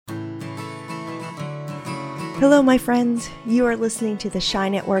Hello, my friends. You are listening to the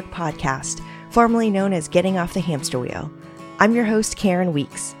Shine at Work podcast, formerly known as Getting Off the Hamster Wheel. I'm your host, Karen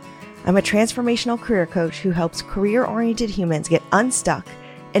Weeks. I'm a transformational career coach who helps career-oriented humans get unstuck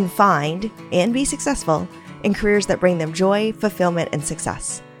and find and be successful in careers that bring them joy, fulfillment, and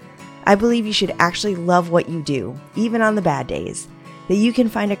success. I believe you should actually love what you do, even on the bad days, that you can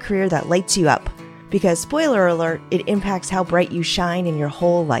find a career that lights you up, because spoiler alert, it impacts how bright you shine in your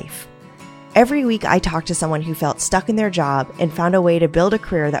whole life. Every week I talk to someone who felt stuck in their job and found a way to build a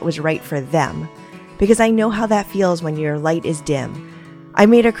career that was right for them, because I know how that feels when your light is dim. I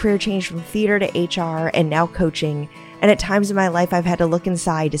made a career change from theater to HR and now coaching, and at times in my life I've had to look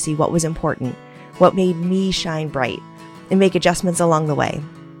inside to see what was important, what made me shine bright, and make adjustments along the way.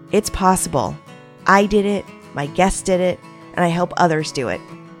 It's possible. I did it, my guests did it, and I help others do it.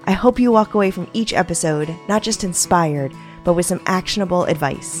 I hope you walk away from each episode not just inspired, but with some actionable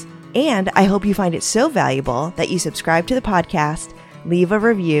advice. And I hope you find it so valuable that you subscribe to the podcast, leave a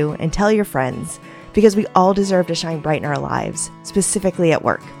review, and tell your friends, because we all deserve to shine bright in our lives, specifically at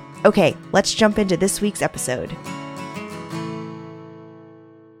work. Okay, let's jump into this week's episode.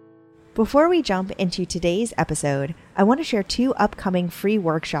 Before we jump into today's episode, I want to share 2 upcoming free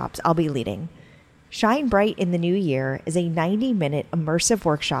workshops I'll be leading. Shine Bright in the New Year is a 90-minute immersive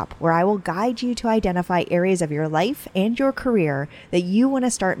workshop where I will guide you to identify areas of your life and your career that you want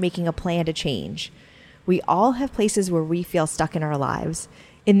to start making a plan to change. We all have places where we feel stuck in our lives.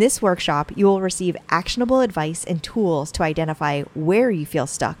 In this workshop, you will receive actionable advice and tools to identify where you feel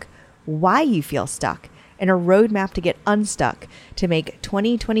stuck, why you feel stuck, and a roadmap to get unstuck to make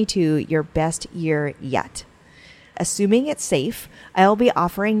 2022 your best year yet. Assuming it's safe, I'll be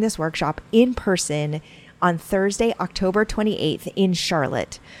offering this workshop in person on Thursday, October 28th in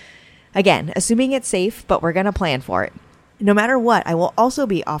Charlotte. Again, assuming it's safe, but we're going to plan for it. No matter what, I will also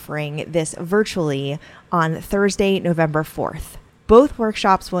be offering this virtually on Thursday, November 4th. Both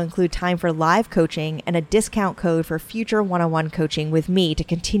workshops will include time for live coaching and a discount code for future one-on-one coaching with me to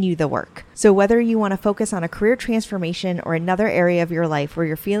continue the work. So whether you want to focus on a career transformation or another area of your life where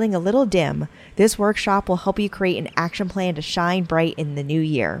you're feeling a little dim, this workshop will help you create an action plan to shine bright in the new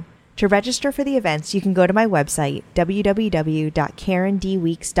year. To register for the events, you can go to my website,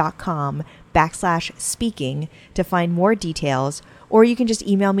 www.karendweeks.com/speaking to find more details, or you can just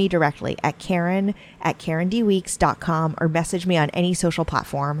email me directly at karen@karendweeks.com or message me on any social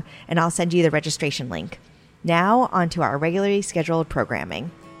platform, and I'll send you the registration link. Now, on to our regularly scheduled programming.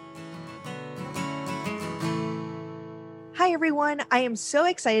 Hi, everyone. I am so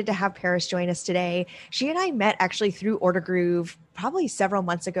excited to have Paris join us today. She and I met actually through Order Groove probably several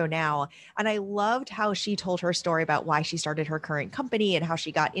months ago now. And I loved how she told her story about why she started her current company and how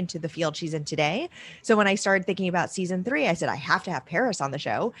she got into the field she's in today. So when I started thinking about season 3, I said, I have to have Paris on the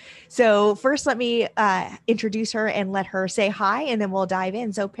show. So first, let me introduce her and let her say hi, and then we'll dive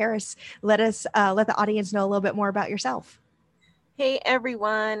in. So Paris, let the audience know a little bit more about yourself. Hey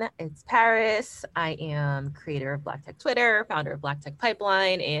everyone, it's Paris. I am creator of Black Tech Twitter, founder of Black Tech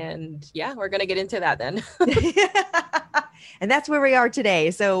Pipeline, and yeah, we're going to get into that then. And that's where we are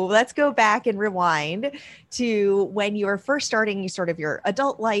today. So let's go back and rewind to when you were first starting sort of your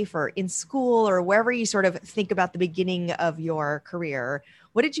adult life or in school or wherever you sort of think about the beginning of your career.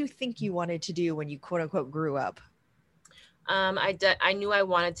 What did you think you wanted to do when you quote unquote grew up? I knew I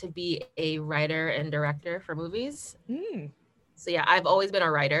wanted to be a writer and director for movies. So yeah, I've always been a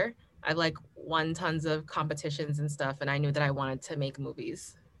writer. I've won tons of competitions and stuff, and I knew that I wanted to make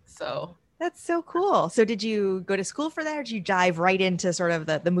movies. So that's so cool. So did you go to school for that, or did you dive right into sort of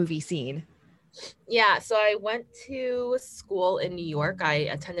the movie scene? Yeah, so I went to school in New York. I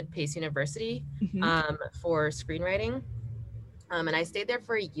attended Pace University for screenwriting, and I stayed there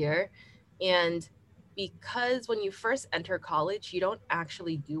for a year. And because when you first enter college, you don't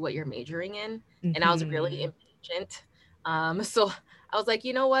actually do what you're majoring in, and I was really impatient. So I was like,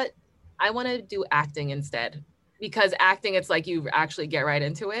 you know what? I want to do acting instead, because acting, it's like you actually get right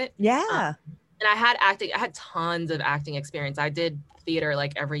into it. Yeah. And I had tons of acting experience. I did theater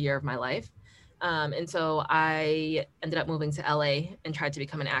every year of my life. And so I ended up moving to LA and tried to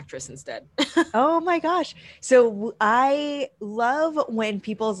become an actress instead. Oh my gosh. So I love when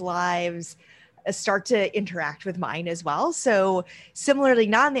people's lives start to interact with mine as well. So similarly,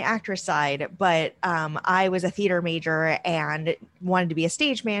 not on the actress side, but I was a theater major and wanted to be a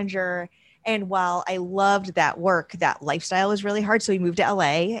stage manager. And while I loved that work, that lifestyle was really hard. So we moved to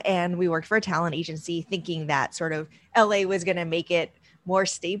LA and we worked for a talent agency thinking that sort of LA was going to make it more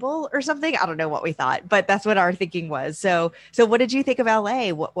stable or something. I don't know what we thought, but that's what our thinking was. So what did you think of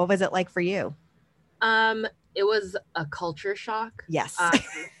LA? What was it like for you? It was a culture shock. Yes.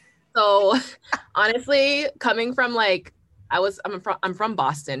 So honestly, coming from like I'm from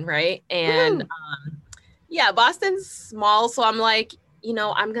Boston, right? And Woo! yeah, Boston's small, so I'm like,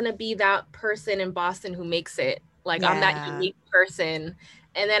 I'm gonna be that person in Boston who makes it. Like I'm that Yeah. unique person.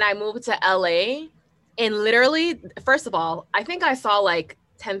 And then I moved to LA, and literally, first of all, I think I saw like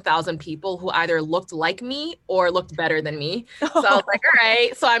 10,000 people who either looked like me or looked better than me. So I was like, all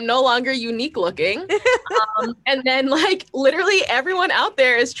right, so I'm no longer unique looking. And then like literally everyone out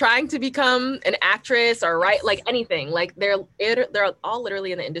there is trying to become an actress or write like anything. Like they're all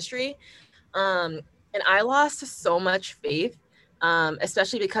literally in the industry. Um, and I lost so much faith,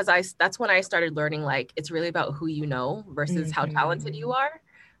 especially because that's when I started learning like it's really about who you know versus how talented you Mhm. are.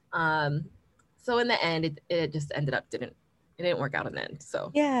 Um, so in the end, it just ended up it didn't work out in the end.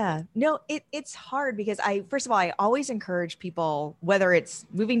 So Yeah, no, it's hard because first of all, I always encourage people, whether it's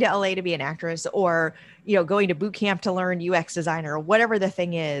moving to LA to be an actress or, going to boot camp to learn UX designer or whatever the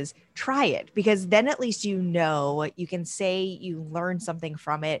thing is, try it because then at least you can say you learned something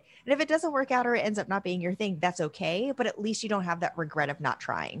from it. And if it doesn't work out or it ends up not being your thing, that's okay. But at least you don't have that regret of not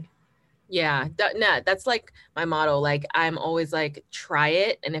trying. yeah, that's like my motto. Like I'm always like, try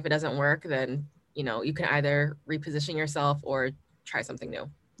it, and if it doesn't work, then you can either reposition yourself or try something new.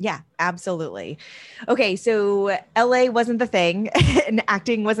 Yeah, absolutely. Okay, so LA wasn't the thing and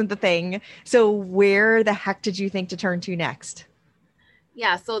acting wasn't the thing. So where the heck did you think to turn to next?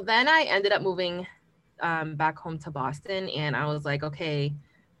 Yeah, so then I ended up moving back home to Boston, and I was like, okay,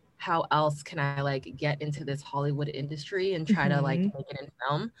 how else can I like get into this Hollywood industry and try to like Mhm. make it in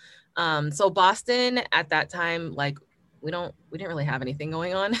film? So Boston at that time, like we didn't really have anything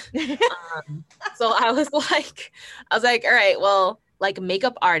going on. So I was like, all right, well, like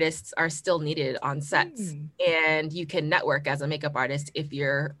makeup artists are still needed on sets, Mm. and you can network as a makeup artist if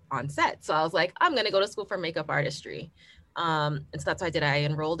you're on set. So I was like, I'm gonna go to school for makeup artistry. And so that's what I did. I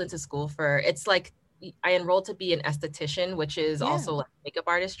enrolled into school it's like I enrolled to be an esthetician, which is Yeah. also like makeup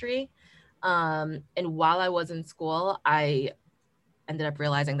artistry. And while I was in school, I ended up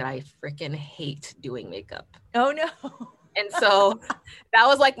realizing that I freaking hate doing makeup. Oh no. And so that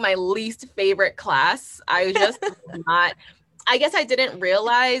was like my least favorite class. I just not, I guess I didn't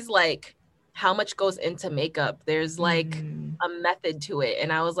realize like how much goes into makeup. There's like Mhm. a method to it.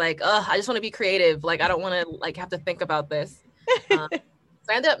 And I was like, oh, I just want to be creative. Like, I don't want to like have to think about this. Um,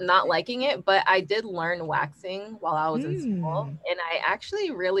 so I ended up not liking it, but I did learn waxing while I was in school. Mm. And I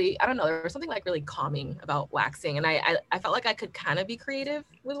actually really, I don't know, there was something like really calming about waxing. And I felt like I could kind of be creative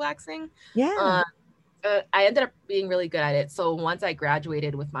with waxing. Yeah. I ended up being really good at it. So once I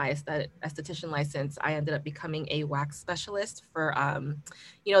graduated with my esthetician license, I ended up becoming a wax specialist for,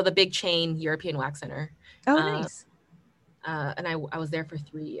 the big chain European Wax Center. Oh, Uh, nice. and I was there for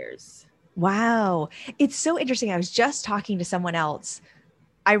 3 years. Wow. It's so interesting. I was just talking to someone else,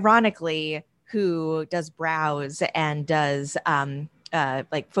 ironically, who does brows and does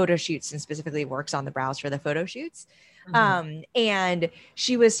like photo shoots and specifically works on the brows for the photo shoots. Mhm. And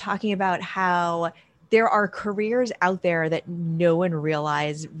she was talking about how there are careers out there that no one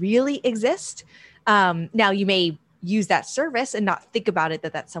realized really exist. Now, you may use that service and not think about it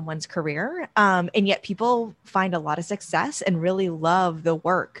that that's someone's career. And yet people find a lot of success and really love the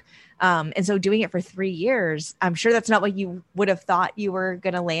work. And so doing it for 3 years, I'm sure that's not what you would have thought you were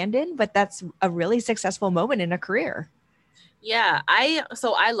going to land in, but that's a really successful moment in a career. Yeah, I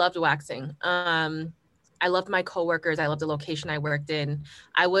loved waxing. I loved my coworkers. I loved the location I worked in.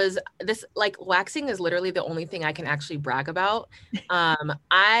 I was this like waxing is literally the only thing I can actually brag about.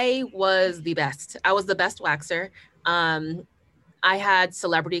 I was the best. I was the best waxer. Um, I had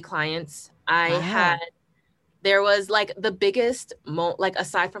celebrity clients. Wow. There was like the biggest like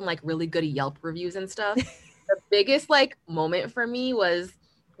aside from like really good Yelp reviews and stuff, the biggest like moment for me was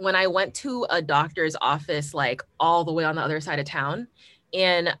when I went to a doctor's office like all the way on the other side of town.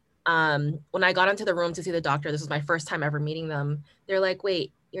 And when I got into the room to see the doctor, this was my first time ever meeting them. They're like,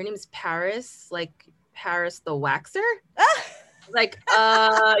 "Wait, your name's Paris? Like Paris the waxer?" Like,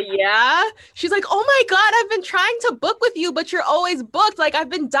 yeah. She's like, "Oh my God, I've been trying to book with you, but you're always booked. Like, I've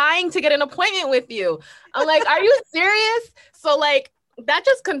been dying to get an appointment with you." I'm like, "Are you serious?" So, like, that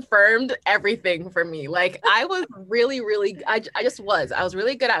just confirmed everything for me. Like, I was really, really, I was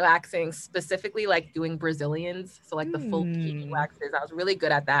really good at waxing, specifically like doing Brazilians. So, like the full peach Hmm. waxes, I was really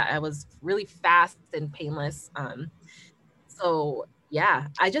good at that. I was really fast and painless. So yeah,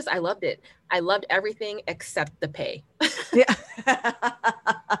 I loved it. I loved everything except the pay. Yeah.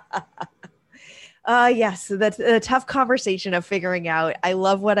 Yes, that's a tough conversation of figuring out, I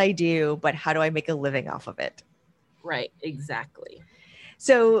love what I do, but how do I make a living off of it? Right, exactly.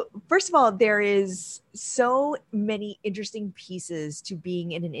 So first of all, there is so many interesting pieces to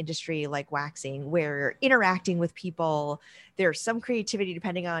being in an industry like waxing, where you're interacting with people. There's some creativity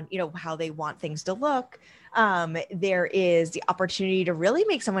depending on, how they want things to look. There is the opportunity to really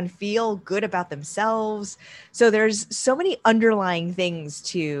make someone feel good about themselves. So there's so many underlying things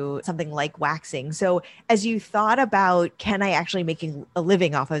to something like waxing. So as you thought about, can I actually making a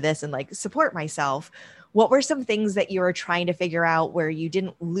living off of this and like support myself? What were some things that you were trying to figure out where you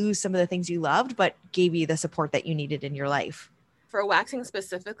didn't lose some of the things you loved, but gave you the support that you needed in your life? For waxing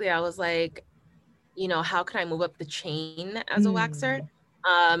specifically, I was like, how can I move up the chain as a waxer?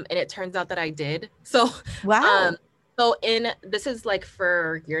 And it turns out that I did. So, Wow. This is like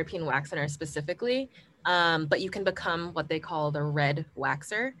for European wax centers specifically, but you can become what they call the red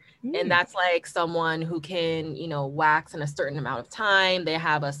waxer. And that's like someone who can, wax in a certain amount of time. They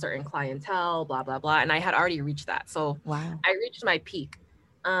have a certain clientele, blah, blah, blah. And I had already reached that. So Wow. I reached my peak.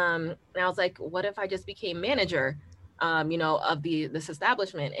 And I was like, what if I just became manager? Of this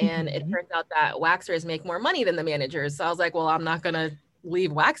establishment. And it turns out that waxers make more money than the managers. So I was like, well, I'm not going to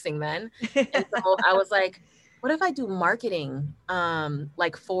leave waxing then. And so I was like, what if I do marketing,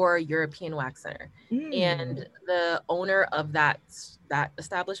 like for European Wax Center? And the owner of that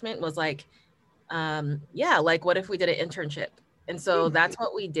establishment was like, yeah, like what if we did an internship? And so that's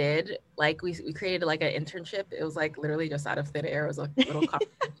what we did. Like we created like an internship. It was like literally just out of thin air. It was a little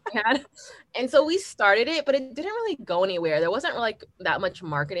conversation we had. And so we started it, but it didn't really go anywhere. There wasn't like that much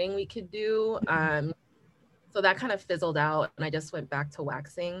marketing we could do. So that kind of fizzled out and I just went back to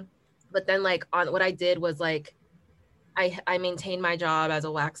waxing. But then like on what I did was like, I maintained my job as a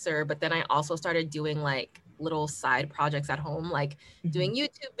waxer, but then I also started doing like little side projects at home, like doing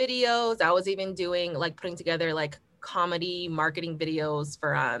YouTube videos. I was even doing like putting together like comedy marketing videos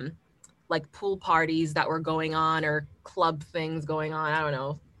for like pool parties that were going on or club things going on. I don't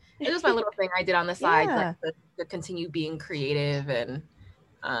know. It was my little thing I did on the side, like to continue being creative and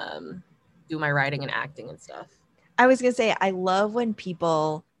do my writing and acting and stuff. I was going to say, I love when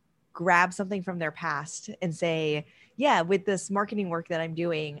people grab something from their past and say, yeah, with this marketing work that I'm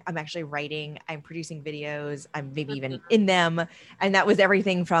doing, I'm actually writing, I'm producing videos, I'm maybe even in them. And that was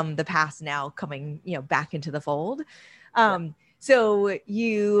everything from the past now coming, back into the fold. So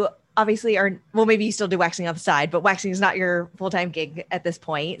you obviously are, well, maybe you still do waxing on the side, but waxing is not your full-time gig at this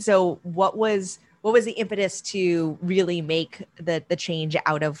point. So what was the impetus to really make the change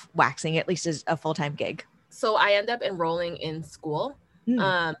out of waxing, at least as a full-time gig? So I ended up enrolling in school.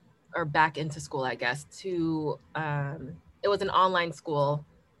 Or back into school, I guess, to, it was an online school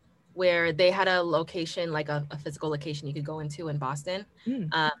where they had a location, like a physical location you could go into in Boston.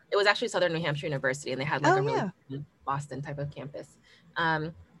 It was actually Southern New Hampshire University and they had like a really Boston type of campus.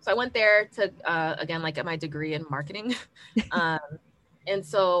 So I went there to, again, like get my degree in marketing. And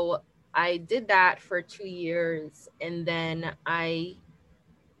so I did that for 2 years. And then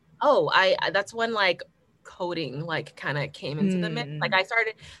that's when like coding like kind of came into the mix. Like I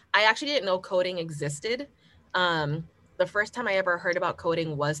actually didn't know coding existed. The first time I ever heard about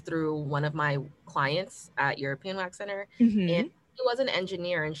coding was through one of my clients at European Wax Center. And she was an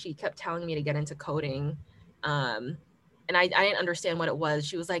engineer and she kept telling me to get into coding. And I didn't understand what it was.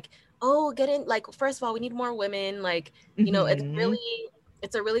 She was like, oh, get in, like, first of all, we need more women. Like,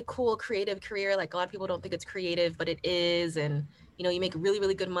 it's a really cool creative career. Like a lot of people don't think it's creative, but it is. And, you make really,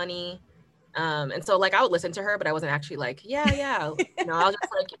 really good money. And so like I would listen to her, but I wasn't actually like, yeah. I was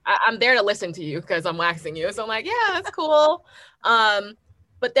just like, I'm there to listen to you because I'm waxing you. So I'm like, yeah, that's cool.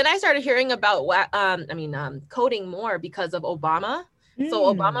 But then I started hearing about coding more because of Obama.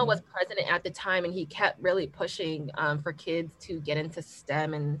 So Obama was president at the time and he kept really pushing for kids to get into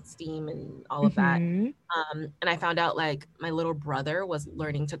STEM and STEAM and all of that. And I found out like my little brother was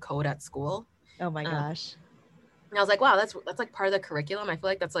learning to code at school. Oh my gosh. And I was like, wow, that's like part of the curriculum. I feel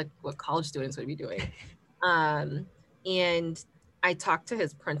like that's like what college students would be doing. And I talked to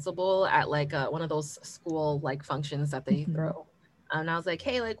his principal at like one of those school like functions that they throw. And I was like,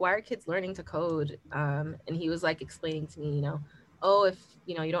 hey, like, why are kids learning to code? And he was like explaining to me, oh, if,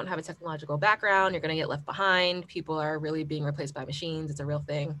 you don't have a technological background, you're going to get left behind. People are really being replaced by machines. It's a real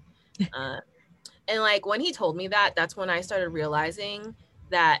thing. And like, when he told me that, that's when I started realizing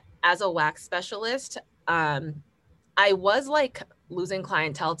that as a wax specialist, I was like losing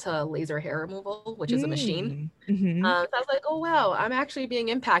clientele to laser hair removal, which is a machine. So I was like, oh, wow, I'm actually being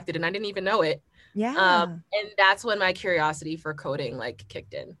impacted and I didn't even know it. Yeah. And that's when my curiosity for coding like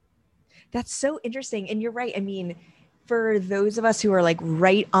kicked in. That's so interesting. And you're right. I mean, for those of us who are like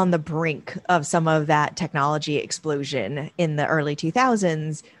right on the brink of some of that technology explosion in the early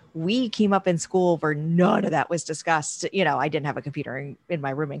 2000s, we came up in school where none of that was discussed. I didn't have a computer in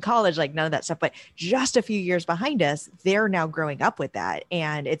my room in college, like none of that stuff, but just a few years behind us, they're now growing up with that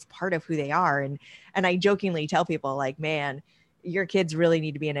and it's part of who they are. And I jokingly tell people like, man, your kids really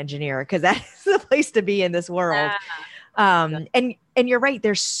need to be an engineer because that's the place to be in this world. And you're right.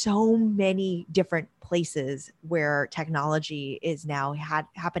 There's so many different places where technology is now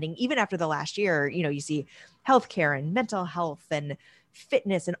happening. Even after the last year, you see healthcare and mental health and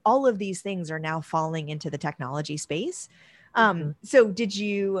fitness and all of these things are now falling into the technology space. So did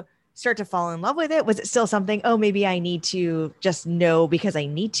you start to fall in love with it? Was it still something, oh, maybe I need to just know because I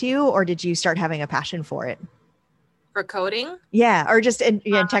need to, or did you start having a passion for it? For coding? Yeah. Or just in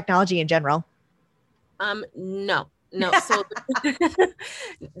technology in general? No. So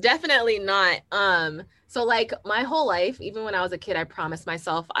definitely not. So like my whole life, even when I was a kid, I promised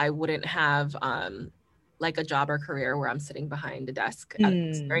myself I wouldn't have like a job or career where I'm sitting behind a desk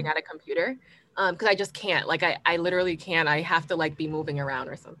staring at a computer. Because I just can't. Like I literally can't. I have to like be moving around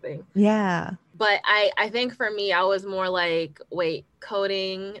or something. Yeah. But I think for me, I was more like, wait,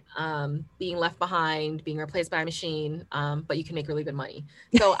 coding, being left behind, being replaced by a machine, but you can make really good money.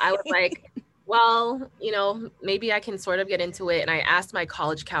 So I was like, well, maybe I can sort of get into it. And I asked my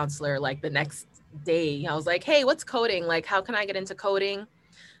college counselor like the next day, I was like, hey, what's coding? Like, how can I get into coding?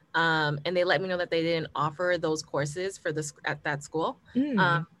 And they let me know that they didn't offer those courses for this at that school.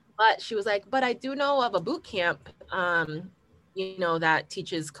 But she was like, but I do know of a boot camp, that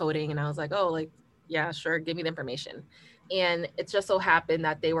teaches coding. And I was like, oh, like, yeah, sure. Give me the information. And it just so happened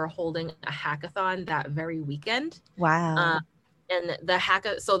that they were holding a hackathon that very weekend. Wow. And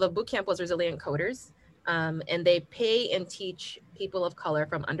so the boot camp was Resilient Coders, and they pay and teach people of color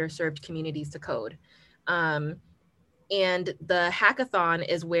from underserved communities to code. And the hackathon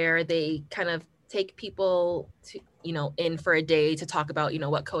is where they kind of take people to, in for a day to talk about,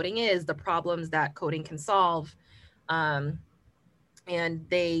 what coding is, the problems that coding can solve. And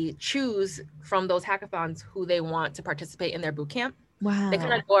they choose from those hackathons who they want to participate in their boot camp. Wow. They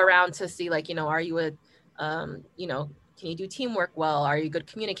kind of go around to see like, are you a, can you do teamwork well? Are you a good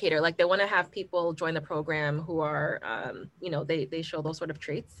communicator? Like they want to have people join the program who are, they show those sort of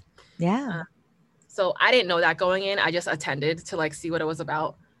traits. Yeah. So I didn't know that going in. I just attended to like see what it was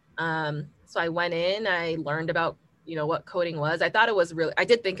about. So I went in, I learned about, what coding was. I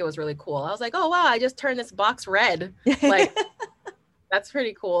did think it was really cool. I was like, oh, wow, I just turned this box red. Like, that's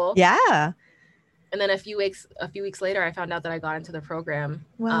pretty cool. Yeah. And then a few weeks later, I found out that I got into the program.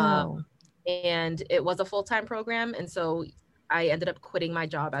 Wow. And it was a full-time program. And so I ended up quitting my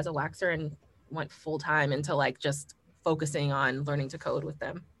job as a waxer and went full-time into like just focusing on learning to code with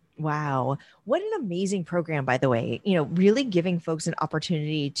them. Wow. What an amazing program, by the way, really giving folks an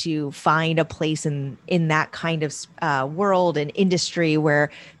opportunity to find a place in that kind of world and industry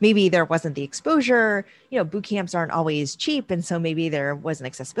where maybe there wasn't the exposure, boot camps aren't always cheap. And so maybe there was an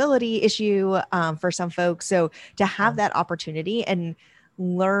accessibility issue for some folks. So to have that opportunity and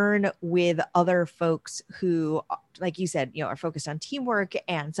learn with other folks who, like you said, are focused on teamwork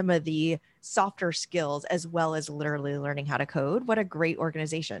and some of the softer skills, as well as literally learning how to code. What a great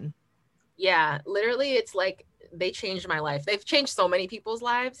organization. Yeah, literally, it's like they changed my life. They've changed so many people's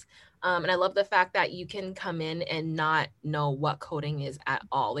lives. And I love the fact that you can come in and not know what coding is at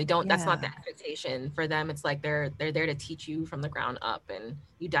all. They don't, that's not the expectation for them. It's like they're there to teach you from the ground up and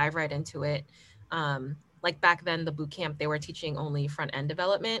you dive right into it. Like back then, the boot camp, they were teaching only front end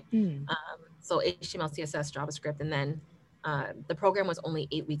development. So HTML, CSS, JavaScript, and then the program was only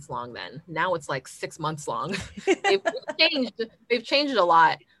 8 weeks long then. Now it's like 6 months long. They've changed a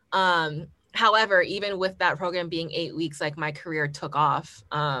lot. However, even with that program being 8 weeks, like my career took off.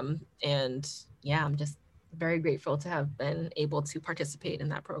 And yeah, I'm just very grateful to have been able to participate in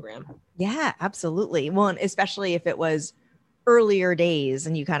that program. Yeah, absolutely. Well, and especially if it was earlier days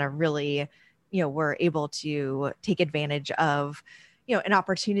and you kind of really, were able to take advantage of, an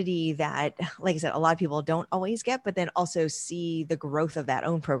opportunity that, like I said, a lot of people don't always get, but then also see the growth of that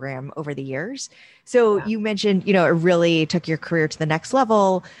own program over the years. So you mentioned, it really took your career to the next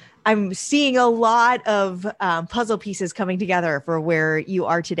level. I'm seeing a lot of puzzle pieces coming together for where you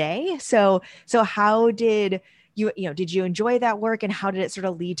are today. So how did did you enjoy that work and how did it sort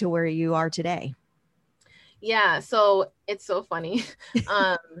of lead to where you are today? Yeah, so it's so funny.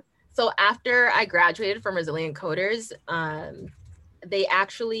 So after I graduated from Resilient Coders, they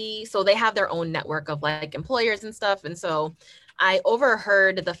have their own network of like employers and stuff. And so I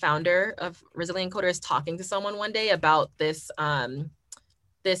overheard the founder of Resilient Coders talking to someone one day about this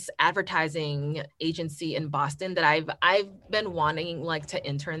this advertising agency in Boston that I've been wanting like to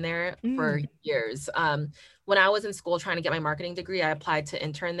intern there for years. When I was in school trying to get my marketing degree, I applied to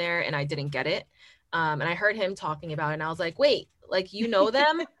intern there and I didn't get it. And I heard him talking about it and I was like, wait, like, you know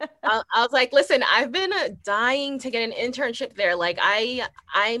them? I was like, listen, I've been dying to get an internship there. Like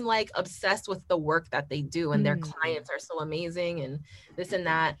I'm like obsessed with the work that they do and their clients are so amazing and this and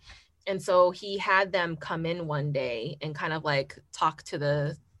that. And so he had them come in one day and kind of like talk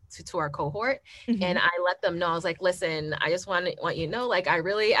to our cohort. And I let them know, I was like, listen, I just want you to know, like, I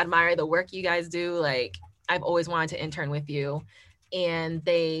really admire the work you guys do. Like, I've always wanted to intern with you. And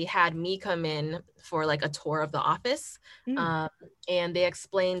they had me come in for like a tour of the office. And they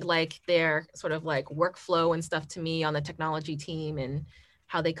explained like their sort of like workflow and stuff to me on the technology team and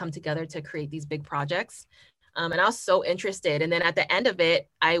how they come together to create these big projects. And I was so interested. And then at the end of it,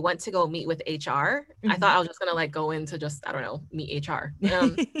 I went to go meet with HR. I thought I was just going to like go in to just, I don't know, meet HR.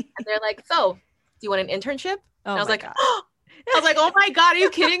 And they're like, so do you want an internship? And I was like, oh my God, are you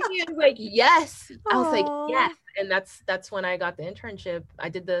kidding me? I was like, yes. I was like, yes. And that's when I got the internship. I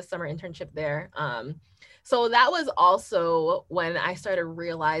did the summer internship there. So that was also when I started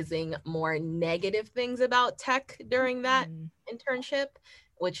realizing more negative things about tech during that internship,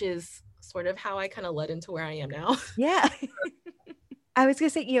 which is sort of how I kind of led into where I am now. Yeah. I was gonna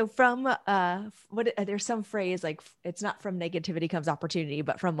say, from there's some phrase like it's not from negativity comes opportunity,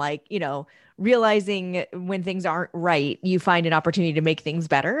 but from like, realizing when things aren't right, you find an opportunity to make things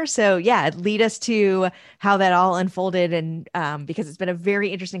better. So yeah, lead us to how that all unfolded, and because it's been a very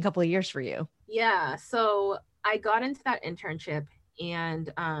interesting couple of years for you. Yeah. So I got into that internship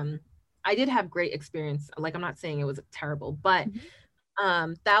and I did have great experience. Like, I'm not saying it was terrible, but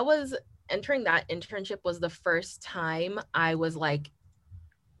entering that internship was the first time I was like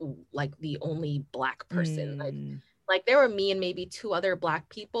the only Black person. Like there were me and maybe 2 other Black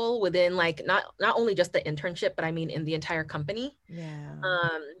people within like not only just the internship, but I mean in the entire company.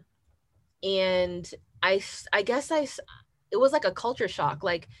 And I guess it was like a culture shock,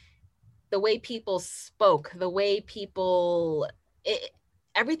 like the way people spoke, the way people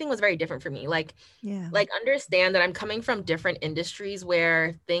everything was very different for me. Like understand that I'm coming from different industries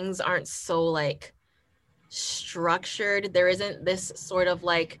where things aren't so like structured. There isn't this sort of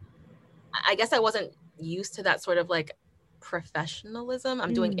like, I guess I wasn't used to that sort of like professionalism.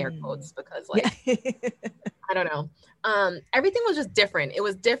 I'm doing air quotes because like, I don't know. Everything was just different. It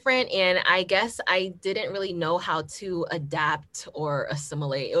was different. And I guess I didn't really know how to adapt or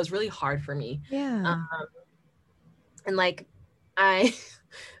assimilate. It was really hard for me. And like,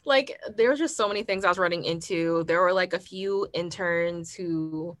 like, there was just so many things I was running into. There were like a few interns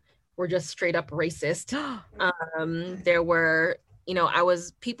who were just straight up racist. There were,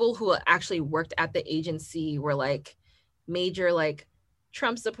 people who actually worked at the agency were like major like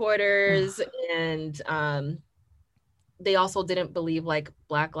Trump supporters, and they also didn't believe like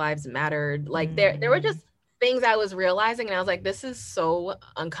Black Lives Mattered. Like there were just things I was realizing, and I was like, this is so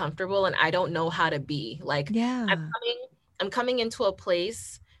uncomfortable, and I don't know how to be. Like, I'm coming into a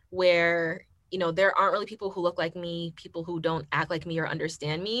place where, there aren't really people who look like me, people who don't act like me or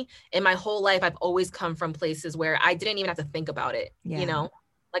understand me. And my whole life, I've always come from places where I didn't even have to think about it,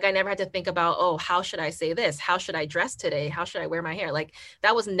 Like I never had to think about, oh, how should I say this? How should I dress today? How should I wear my hair? Like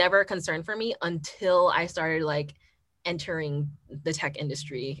that was never a concern for me until I started like entering the tech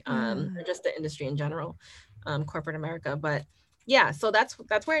industry, or just the industry in general, corporate America. But yeah, so that's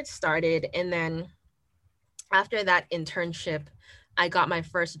where it started. And then after that internship, I got my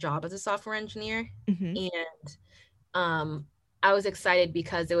first job as a software engineer. And I was excited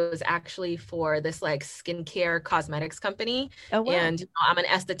because it was actually for this like skincare cosmetics company. Oh, wow. And I'm an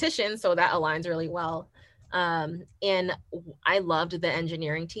esthetician, so that aligns really well. And I loved the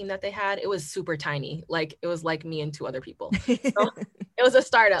engineering team that they had. It was super tiny. Like it was like me and 2 other people. So it was a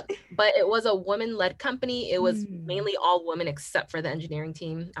startup, but it was a woman-led company. It was mainly all women except for the engineering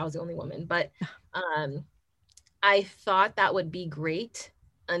team. I was the only woman, but I thought that would be great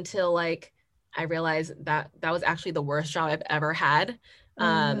until like I realized that that was actually the worst job I've ever had.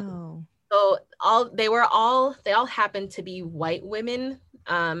 So they all happened to be white women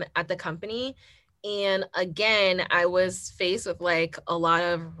at the company. And again, I was faced with like a lot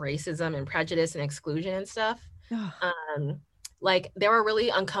of racism and prejudice and exclusion and stuff. Like there were really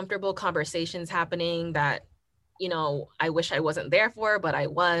uncomfortable conversations happening that, I wish I wasn't there for, but I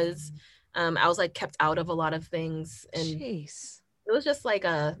was. I was like kept out of a lot of things, and it was just like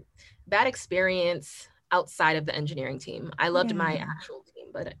a bad experience outside of the engineering team. I loved my actual team,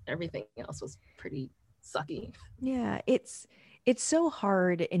 but everything else was pretty sucky. Yeah, it's so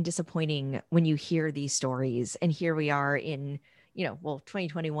hard and disappointing when you hear these stories, and here we are in well,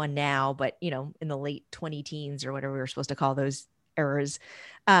 2021 now, but, in the late 20 teens or whatever we were supposed to call those eras,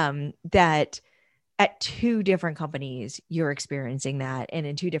 that at two different companies, you're experiencing that, and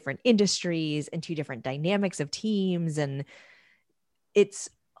in two different industries and two different dynamics of teams. And it's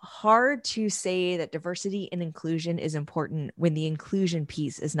hard to say that diversity and inclusion is important when the inclusion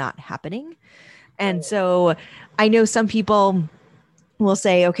piece is not happening. And so I know some people will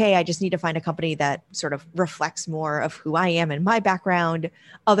say, okay, I just need to find a company that sort of reflects more of who I am and my background.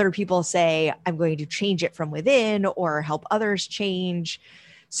 Other people say, I'm going to change it from within or help others change.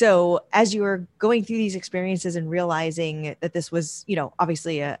 So as you were going through these experiences and realizing that this was,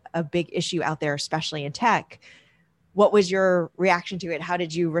 obviously a big issue out there, especially in tech, what was your reaction to it? How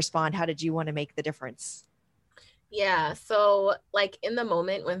did you respond? How did you want to make the difference? Yeah. So like in the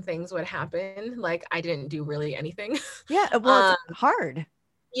moment when things would happen, like I didn't do really anything. Yeah. Well, it's hard.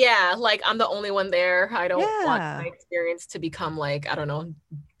 Yeah. Like I'm the only one there. I don't want Yeah. my experience to become like, I don't know,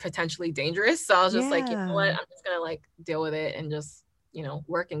 potentially dangerous. So I was just like, you know what? Yeah. I'm just going to like deal with it and just,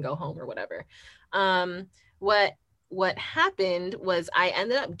 work and go home or whatever. Um, what, what happened was I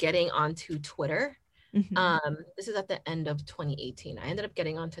ended up getting onto Twitter. This is at the end of 2018. I ended up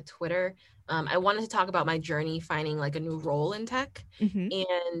getting onto Twitter. I wanted to talk about my journey finding like a new role in tech.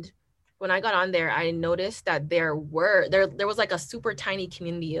 And when I got on there, I noticed that there was like a super tiny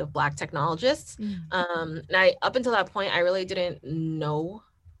community of Black technologists. And up until that point, I really didn't know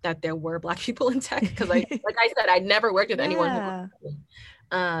that there were Black people in tech because like I said, I'd never worked with anyone who worked with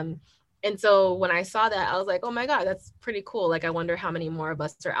me. And so when I saw that, I was like, oh my God, that's pretty cool. Like, I wonder how many more of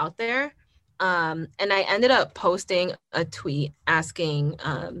us are out there. And I ended up posting a tweet asking,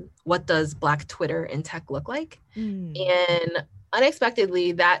 what does Black Twitter in tech look like? And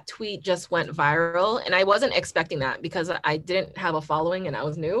unexpectedly, that tweet just went viral. And I wasn't expecting that because I didn't have a following and I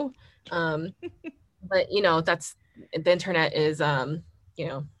was new. But, that's the internet is,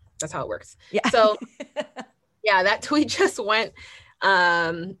 that's how it works. Yeah. So, yeah, that tweet just went,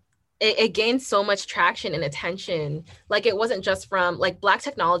 it gained so much traction and attention. Like it wasn't just from like Black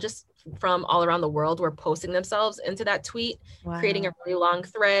technologists from all around the world were posting themselves into that tweet, creating a really long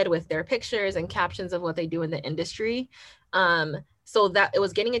thread with their pictures and captions of what they do in the industry. So that it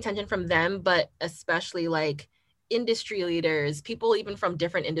was getting attention from them, but especially like industry leaders, people even from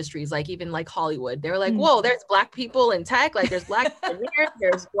different industries, like even like Hollywood. They were like, whoa, there's Black people in tech. Like there's Black engineers,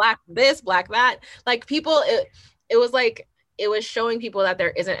 there's Black this, Black that. Like people, it was like, it was showing people that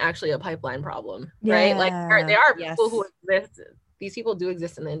there isn't actually a pipeline problem, right? Like there are people who exist. These people do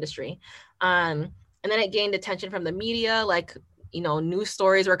exist in the industry. And then it gained attention from the media, like, news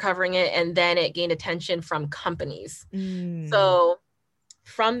stories were covering it. And then it gained attention from companies. So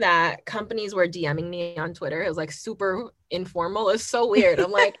from that, companies were DMing me on Twitter. It was like super informal. It's so weird.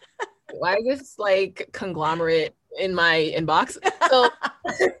 I'm like, why is this like conglomerate in my inbox? So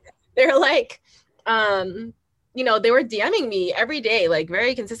they're like, they were DMing me every day, like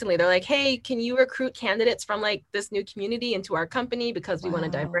very consistently. They're like, hey, can you recruit candidates from like this new community into our company because we want to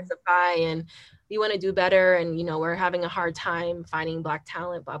diversify and we want to do better. And, we're having a hard time finding Black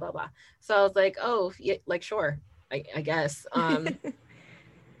talent, blah, blah, blah. So I was like, oh, yeah, like, sure, I guess.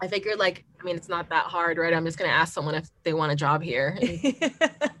 I figured like, it's not that hard, right? I'm just going to ask someone if they want a job here.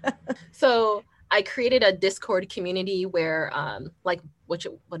 So I created a Discord community where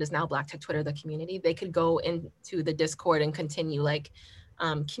what is now Black Tech Twitter, the community, they could go into the Discord and continue like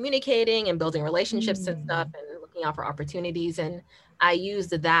communicating and building relationships and stuff and looking out for opportunities. And I used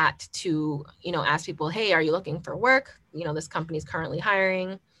that to, ask people, hey, are you looking for work? This company's currently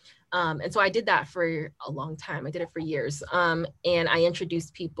hiring. And so I did that for a long time. I did it for years. And I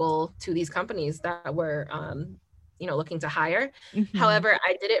introduced people to these companies that were, looking to hire. However,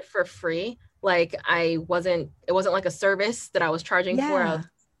 I did it for free. Like it wasn't like a service that I was charging for. I was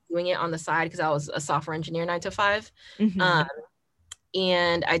doing it on the side because I was a software engineer 9 to 5.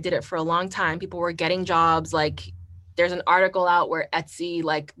 And I did it for a long time. People were getting jobs. Like there's an article out where Etsy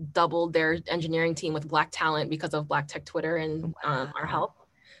like doubled their engineering team with Black talent because of Black Tech Twitter and our help.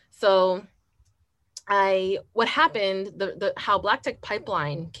 So what happened, how Black Tech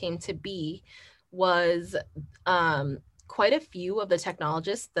Pipeline came to be was quite a few of the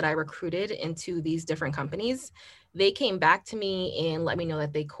technologists that I recruited into these different companies, they came back to me and let me know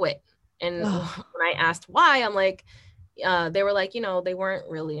that they quit. And when I asked why, I'm like, they were like, they weren't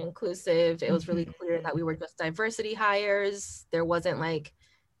really inclusive. It was really clear that we were just diversity hires. There wasn't like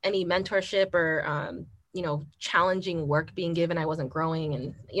any mentorship or, challenging work being given. I wasn't growing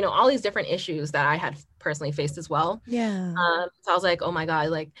and, all these different issues that I had personally faced as well. Yeah. So I was like, oh my God,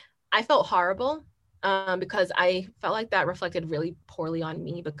 like I felt horrible because I felt like that reflected really poorly on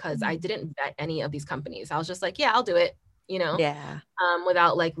me because I didn't vet any of these companies. I was just like, yeah, I'll do it. Yeah.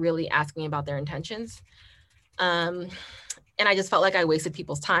 Without like really asking about their intentions. And I just felt like I wasted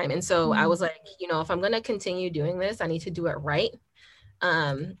people's time. And so I was like, if I'm going to continue doing this, I need to do it right.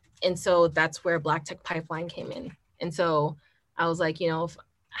 And so that's where Black Tech Pipeline came in. And so I was like,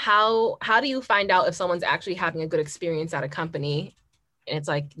 how do you find out if someone's actually having a good experience at a company? And it's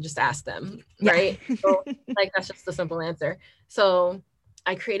like, just ask them, right? Yeah. So like, that's just the simple answer. So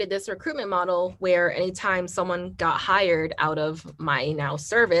I created this recruitment model where anytime someone got hired out of my now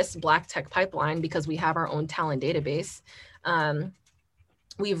service, Black Tech Pipeline, because we have our own talent database,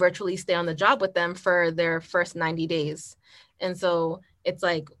 we virtually stay on the job with them for their first 90 days. And so it's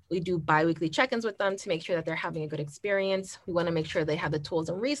like we do biweekly check-ins with them to make sure that they're having a good experience. We want to make sure they have the tools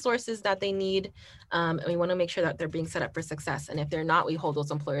and resources that they need. And we want to make sure that they're being set up for success. And if they're not, we hold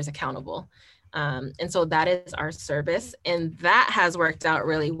those employers accountable. And so that is our service. And that has worked out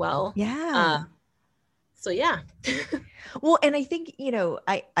really well. Yeah. So yeah. Well, and I think,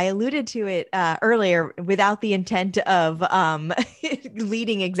 I alluded to it earlier without the intent of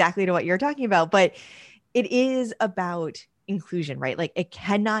leading exactly to what you're talking about, but it is about inclusion, right? Like it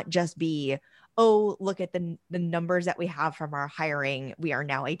cannot just be, oh, look at the numbers that we have from our hiring. We are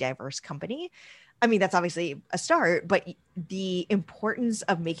now a diverse company. I mean, that's obviously a start, but the importance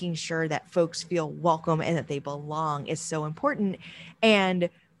of making sure that folks feel welcome and that they belong is so important. And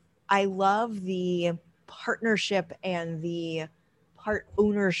I love the partnership and the part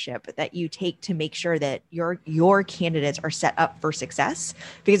ownership that you take to make sure that your candidates are set up for success.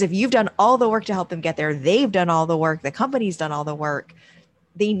 Because if you've done all the work to help them get there, they've done all the work, the company's done all the work,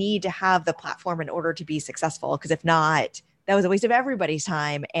 they need to have the platform in order to be successful. Because if not, that was a waste of everybody's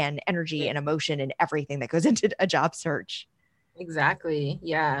time and energy and emotion and everything that goes into a job search. Exactly.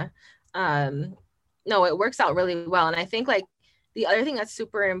 Yeah. No, it works out really well. And I think like the other thing that's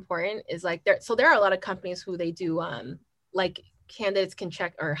super important is like there are a lot of companies who they do like candidates can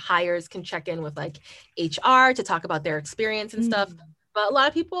check or hires can check in with like HR to talk about their experience and stuff. But a lot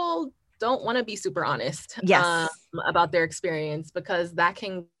of people don't want to be super honest about their experience, because that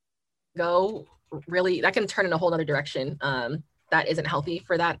can turn in a whole other direction that isn't healthy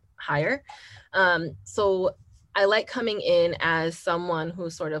for that hire. So I like coming in as someone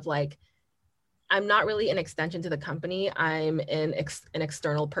who's sort of like, I'm not really an extension to the company. I'm an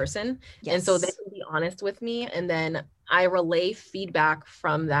external person. Yes. And so they can be honest with me. And then I relay feedback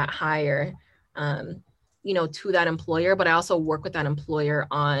from that hire, to that employer, but I also work with that employer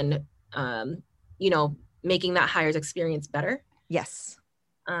on, making that hire's experience better. Yes.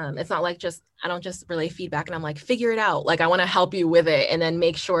 It's not like I don't just relay feedback and I'm like, figure it out. Like I want to help you with it and then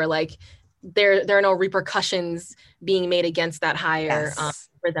make sure like there are no repercussions being made against that hire. Yes.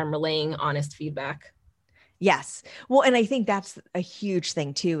 For them relaying honest feedback. Yes. Well, and I think that's a huge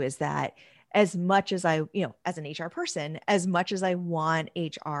thing too, is that as much as I, as an HR person, as much as I want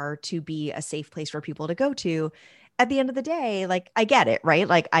HR to be a safe place for people to go to, at the end of the day, like I get it, right?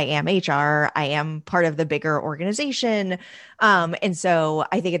 Like I am HR, I am part of the bigger organization. And so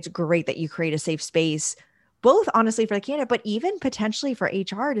I think it's great that you create a safe space, both honestly for the candidate, but even potentially for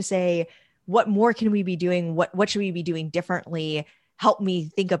HR to say, what more can we be doing? What should we be doing differently? Help me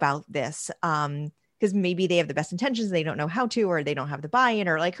think about this. Because maybe they have the best intentions, they don't know how to, or they don't have the buy-in,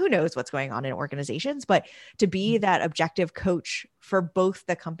 or like, who knows what's going on in organizations. But to be that objective coach for both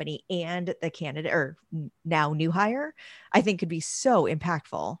the company and the candidate or now new hire, I think could be so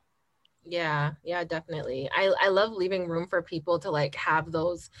impactful. Yeah, definitely. I love leaving room for people to like have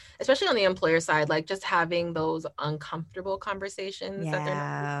those, especially on the employer side, like just having those uncomfortable conversations that they're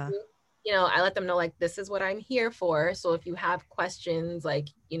not used to. I let them know like, this is what I'm here for. So if you have questions, like,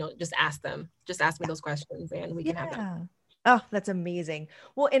 just ask them, just ask me those questions and we can have them. Oh, that's amazing.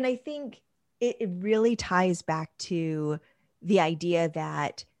 Well, and I think it really ties back to the idea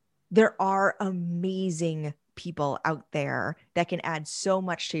that there are amazing people out there that can add so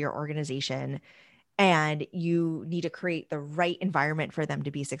much to your organization. And you need to create the right environment for them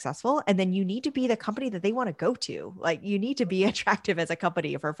to be successful. And then you need to be the company that they want to go to. Like you need to be attractive as a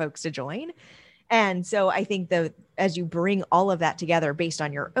company for folks to join. And so I think as you bring all of that together based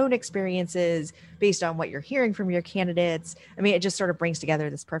on your own experiences, based on what you're hearing from your candidates, I mean, it just sort of brings together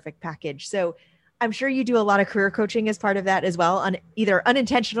this perfect package. So I'm sure you do a lot of career coaching as part of that as well, either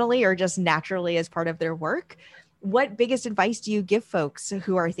unintentionally or just naturally as part of their work. What biggest advice do you give folks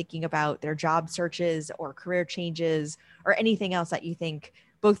who are thinking about their job searches or career changes or anything else that you think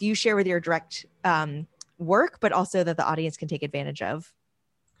both you share with your direct work, but also that the audience can take advantage of?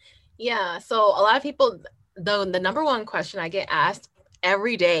 Yeah. So a lot of people, the number one question I get asked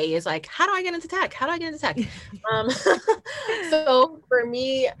every day is like, how do I get into tech? How do I get into tech? So for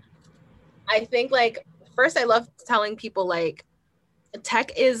me, I think like, first I love telling people like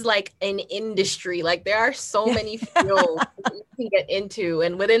tech is like an industry. Like there are so many fields that you can get into,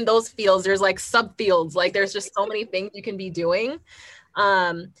 and within those fields there's like subfields. Like there's just so many things you can be doing.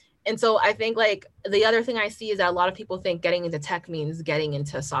 And so I think like the other thing I see is that a lot of people think getting into tech means getting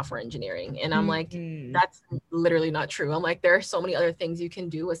into software engineering. And I'm like, that's literally not true. I'm like, there are so many other things you can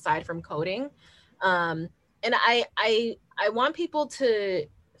do aside from coding. And I want people to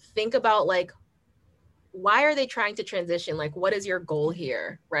think about like, why are they trying to transition? Like, what is your goal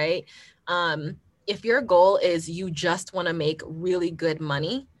here, right? If your goal is you just want to make really good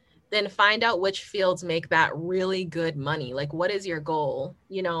money, then find out which fields make that really good money. Like, what is your goal,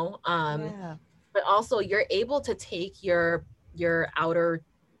 you know? But also you're able to take your outer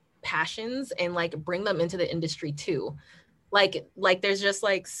passions and like bring them into the industry too. Like there's just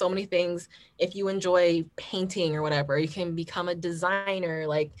like so many things. If you enjoy painting or whatever, you can become a designer.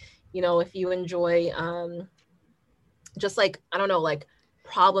 Like, you know, if you enjoy just like, I don't know, like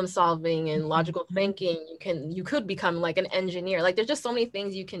problem solving and logical thinking, you could become like an engineer. Like there's just so many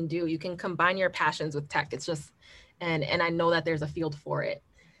things you can do. You can combine your passions with tech. It's just, and I know that there's a field for it.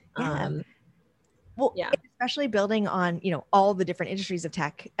 Well, especially building on, you know, all the different industries of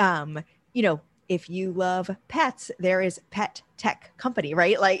tech. You know, if you love pets, there is Pet Tech Company,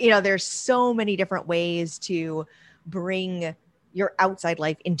 right? Like, you know, there's so many different ways to bring your outside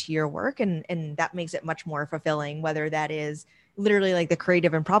life into your work. And that makes it much more fulfilling, whether that is literally like the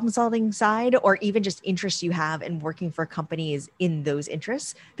creative and problem solving side, or even just interests you have in working for companies in those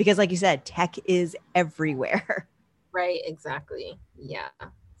interests. Because like you said, tech is everywhere. Right. Exactly. Yeah.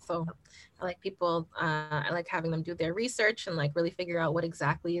 So I like people, I like having them do their research and like really figure out what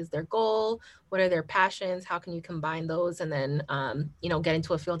exactly is their goal, what are their passions, how can you combine those, and then, you know, get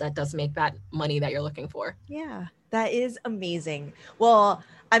into a field that does make that money that you're looking for. Yeah, that is amazing. Well,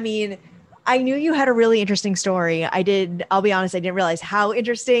 I mean, I knew you had a really interesting story. I'll be honest, I didn't realize how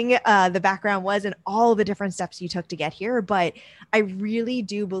interesting the background was and all the different steps you took to get here. But I really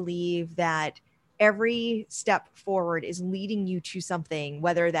do believe that every step forward is leading you to something,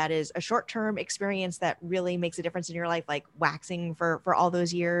 whether that is a short-term experience that really makes a difference in your life, like waxing for all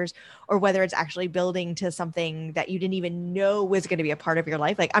those years, or whether it's actually building to something that you didn't even know was going to be a part of your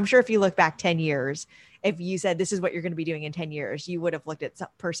life. Like, I'm sure if you look back 10 years, if you said, this is what you're going to be doing in 10 years, you would have looked at some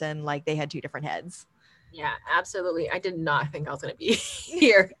person like they had two different heads. Yeah, absolutely. I did not think I was going to be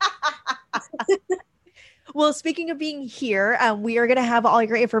here. Well, speaking of being here, we are going to have all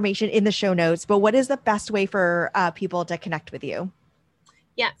your information in the show notes, but what is the best way for people to connect with you?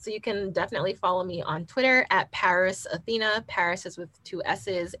 Yeah, so you can definitely follow me on Twitter at Paris Athena. Paris is with 2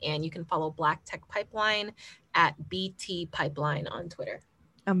 S's, and you can follow Black Tech Pipeline at BT Pipeline on Twitter.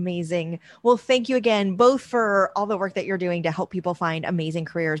 Amazing. Well, thank you again, both for all the work that you're doing to help people find amazing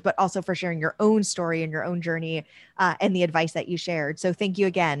careers, but also for sharing your own story and your own journey and the advice that you shared. So thank you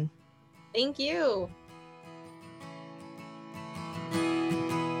again. Thank you.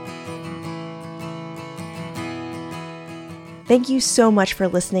 Thank you so much for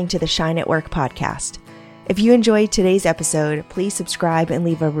listening to the Shine at Work podcast. If you enjoyed today's episode, please subscribe and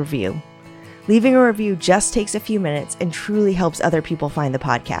leave a review. Leaving a review just takes a few minutes and truly helps other people find the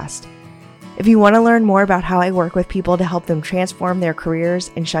podcast. If you want to learn more about how I work with people to help them transform their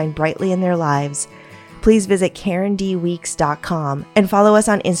careers and shine brightly in their lives, please visit KarenDWeeks.com and follow us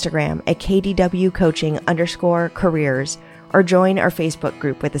on Instagram at KDWCoaching_careers, or join our Facebook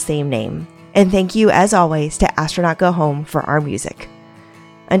group with the same name. And thank you, as always, to Astronaut Go Home for our music.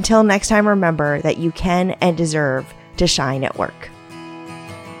 Until next time, remember that you can and deserve to shine at work.